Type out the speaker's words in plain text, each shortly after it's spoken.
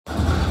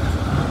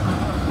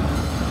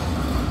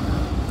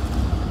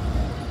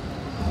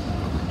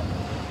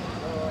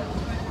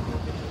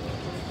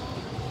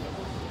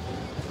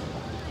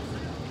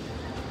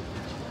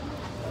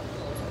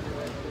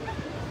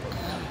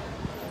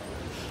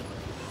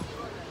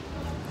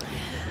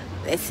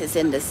This is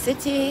in the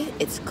city.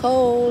 It's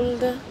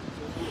cold.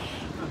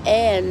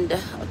 And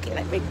okay,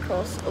 let me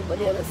cross over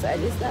the other side.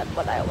 Is that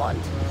what I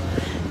want?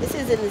 This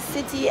is in the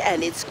city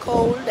and it's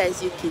cold,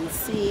 as you can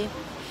see.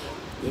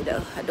 You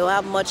know, I don't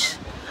have much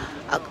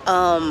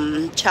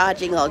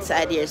charging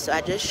outside here, so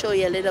I just show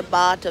you a little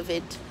part of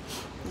it.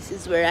 This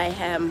is where I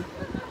am,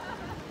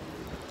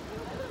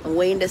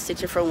 away in the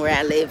city from where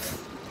I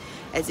live.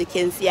 As you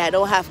can see, I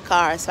don't have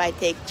cars, so I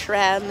take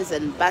trams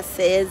and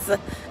buses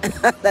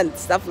and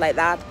stuff like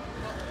that.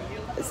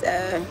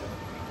 So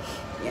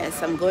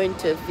yes, I'm going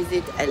to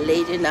visit a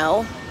lady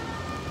now.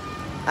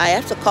 I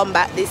have to come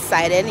back this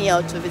side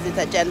anyhow to visit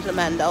a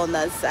gentleman down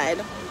that side.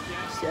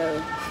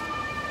 So,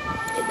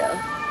 you know,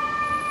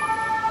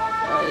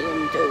 I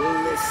am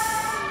doing this.